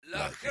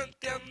La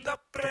gente anda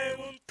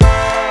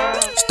preguntando.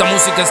 Esta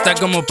música está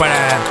como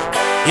para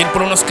ir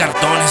por unos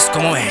cartones,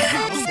 ¿cómo ven?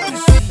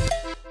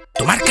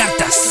 Tomar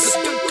cartas,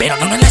 pero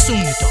no en el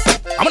asunto.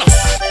 ¡Vámonos!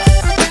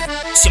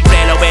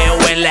 Siempre lo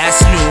veo en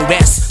las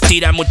nubes.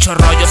 Tira mucho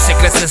rollo, se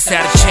cree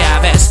ser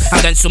Chávez.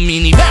 Anda en su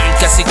minivan,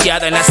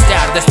 caciqueada en las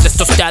tardes. Tres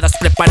tostadas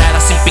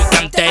preparadas sin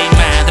picante y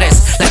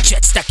madres. La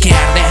chat está que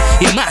arde,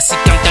 y más si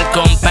canta el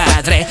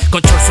compadre.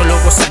 Con Chorzo,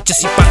 Lobo,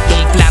 Sánchez y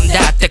Pantuflan.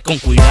 Date con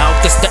cuidado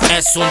que este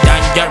es un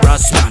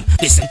dangerous man.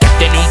 Dicen que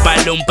tiene un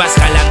palumpas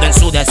jalando en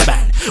su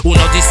desván.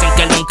 Unos dicen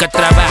que nunca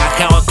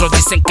trabaja, otros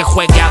dicen que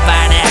juega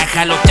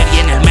baraja.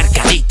 Lotería en el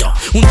mercadito.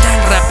 Un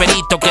tal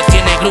raperito que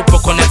tiene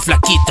grupo con el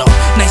flaquito.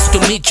 Nice to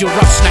meet you,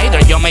 Rob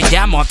Schneider, yo me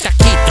llamo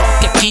Taquito.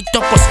 Que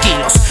quito pues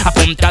kilos a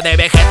punta de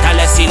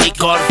vegetales y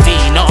licor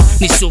fino.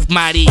 Ni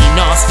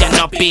submarinos, ya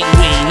no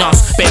pingüinos,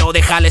 pero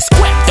déjales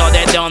cuento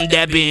de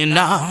dónde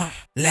vino.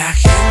 La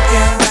gente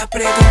anda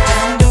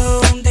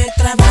preguntando dónde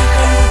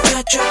trabaja el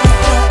muchacho con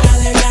troca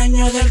del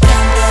año del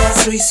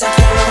cambio. Suiza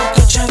que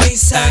loco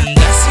chaviza,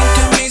 anda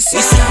sin camisa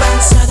y su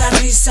panza da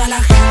risa.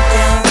 La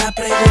gente anda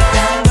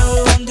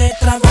preguntando dónde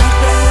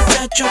trabaja el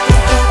muchacho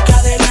con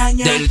troca del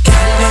año del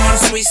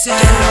caldo. Suiza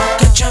que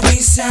loco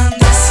chaviza,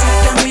 anda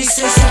sin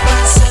camisa y su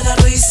panza da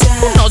risa.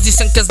 Unos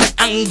dicen que es de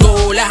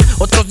Angola,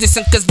 otros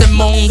dicen que es de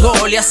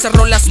Mongolia.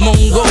 Cerró las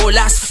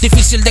mongolas,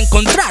 difícil de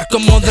encontrar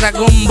como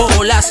Dragon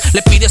Bolas.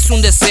 Le pides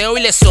un deseo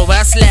y le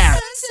sobas la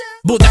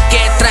Buda que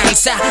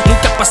tranza,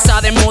 nunca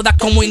pasa de moda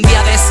como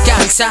India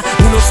descalza.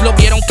 Unos lo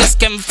vieron que es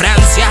que en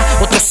Francia,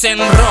 otros en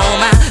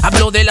Roma.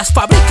 Hablo de las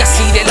fábricas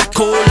y de la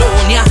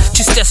colonia.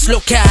 Chistes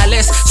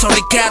locales,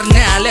 sorry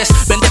carnales.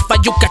 Vende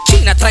fayuca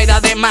china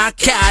traída de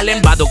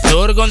McAllen. Va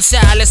Doctor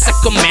González a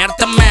comer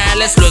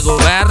tamales. Luego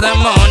va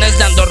Ramones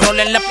dando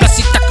rol en la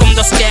placita con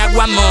dos que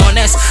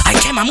aguamones. Ay,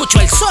 quema mucho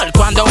el sol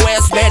cuando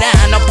es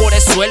verano. Por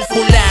eso el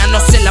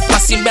fulano se la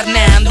pasa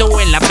invernando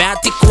en la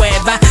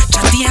baticueva,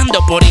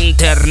 chateando por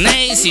internet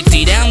y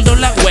tirando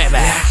la hueva.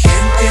 La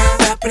gente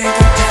anda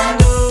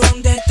preguntando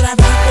dónde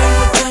trabaja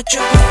el muchacho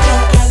con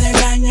troca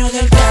del año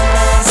del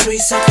cambio.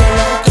 Suiza que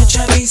loco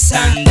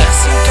chaviza, anda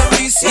sin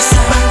camisa y su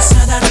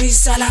panza da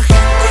risa. La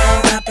gente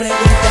anda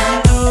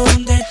preguntando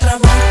dónde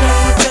trabaja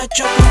el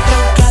muchacho con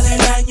troca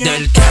del año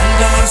del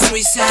cambio.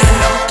 Suiza que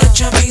loco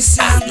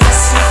chaviza, anda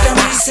sin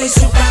camisa y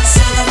su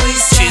panza da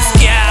risa.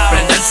 Chisqueao,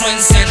 prendan su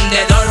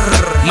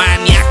encendedor,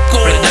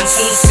 maníaco, prendan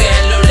su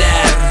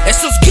celular.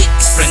 Esos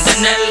geeks,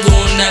 prenden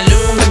alguna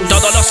luz.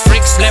 Todos los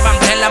freaks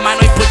levanten la mano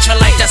y put your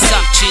lighters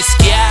up.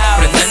 Chisqueao,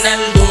 prenden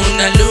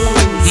alguna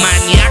luz.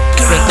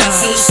 Maníaco, prendan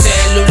su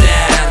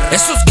celular.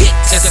 Esos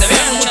geeks, que se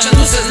vean muchas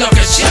luces lo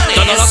que llaman.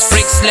 Todos los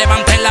freaks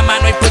levanten la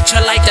mano y put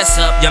your lighters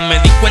up. Ya me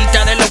di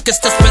cuenta de lo que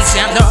estás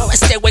pensando.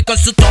 Este güey con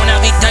su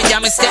tonadita ya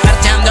me está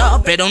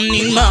hartando, pero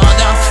ni modo,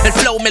 el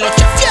flow me lo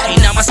chafié y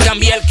nada más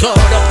cambié el coro.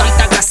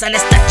 Tanta grasa en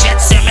esta jet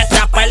se me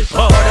tapa el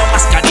poro.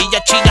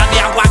 Mascarilla chida de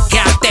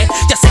aguacate.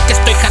 Ya sé que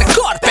estoy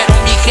hardcore, pero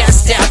mi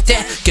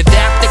gestate.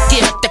 Quédate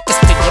quieto que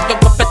este gordo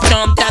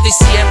guapetón está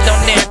diciendo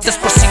netas.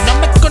 Por si no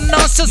me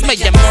conoces, me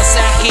llamo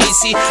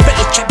Zaheed.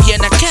 Peluche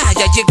bien acá,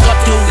 ya llegó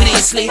tu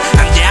grizzly.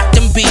 Andate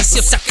en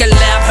vicio, saca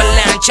la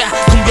avalancha.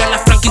 Cumbia la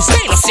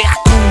Frankenstein, o sea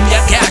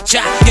cumbia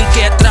gacha. ¿Y en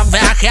qué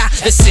trabaja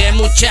ese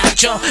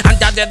muchacho?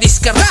 Anda de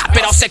disque rap,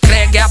 pero se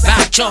cree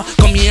gabacho.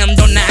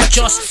 Comiendo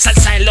nachos,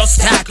 salsa en los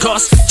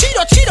tacos.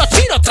 Chiro, chiro,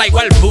 chiro, traigo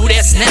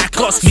albures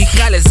nacos. Mi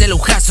jales de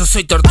lujazo,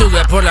 soy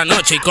tortuga por la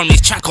noche y con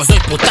mis chacos doy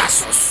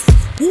putazos.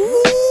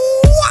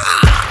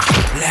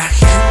 La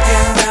gente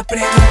anda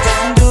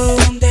preguntando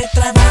dónde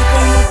trabaja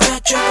el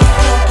muchacho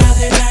con troca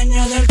del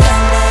año del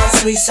cambio.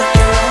 Suiza que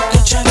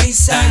loco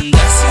chaviza, anda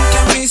sin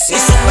camisa y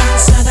su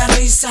panza da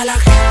risa. La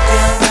gente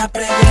anda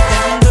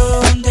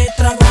preguntando dónde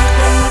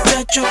trabaja el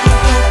muchacho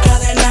con troca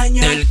del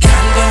año del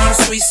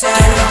cambio. Suiza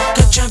que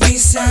loco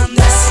chaviza,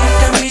 anda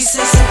sin camisa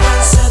y su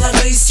panza da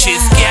risa.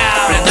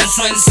 Chisqueao, prendan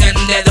su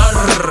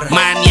encendedor,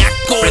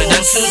 maníaco,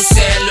 prendan su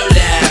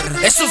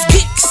celular. Esos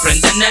geeks,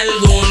 prenden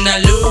alguna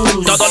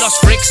luz. Todos los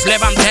freaks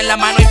levanten la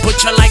mano y put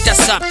your lighters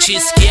up.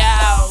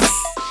 Chisqueao.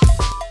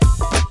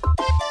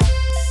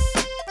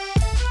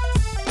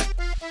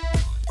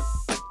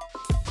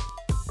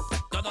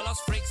 Todos los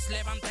freaks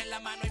levanten la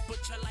mano y put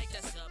your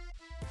lighters up.